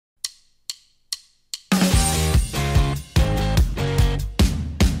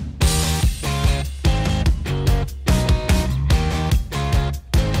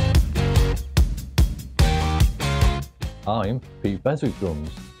I'm Pete Beswick Drums,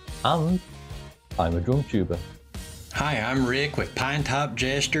 and I'm a drum tuber. Hi, I'm Rick with Pinetop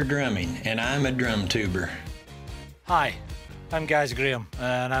Jester Drumming, and I'm a drum tuber. Hi, I'm Gaz Graham,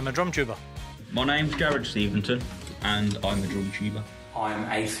 and I'm a drum tuber. My name's Jared Stevenson, and I'm a drum tuber. I'm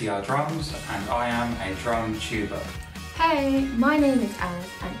ACR Drums, and I am a drum tuber. Hey, my name is Alice,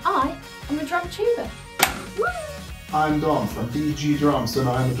 and I am a drum tuber. Woo! I'm Dom from DG Drums, and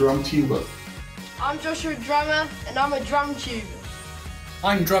I'm a drum tuber. I'm Joshua Drummer, and I'm a drum tuber.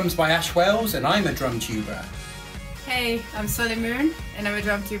 I'm Drums by Ash Wells, and I'm a drum tuber. Hey, I'm Sully Moon, and I'm a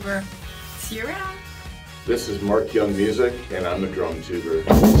drum tuber. See you around. This is Mark Young Music, and I'm a drum tuber.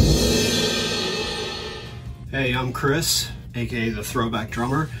 Hey, I'm Chris, aka the Throwback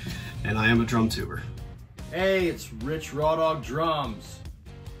Drummer, and I am a drum tuber. Hey, it's Rich Raw Dog Drums.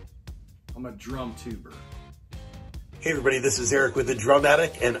 I'm a drum tuber. Hey everybody, this is Eric with the Drum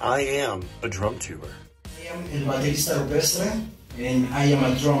Attic, and I am a drum tuber. I am El Baterista Rupestre, and I am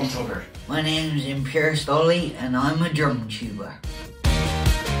a drum tuber. My name is Imperial Stolly, and I'm a drum tuber.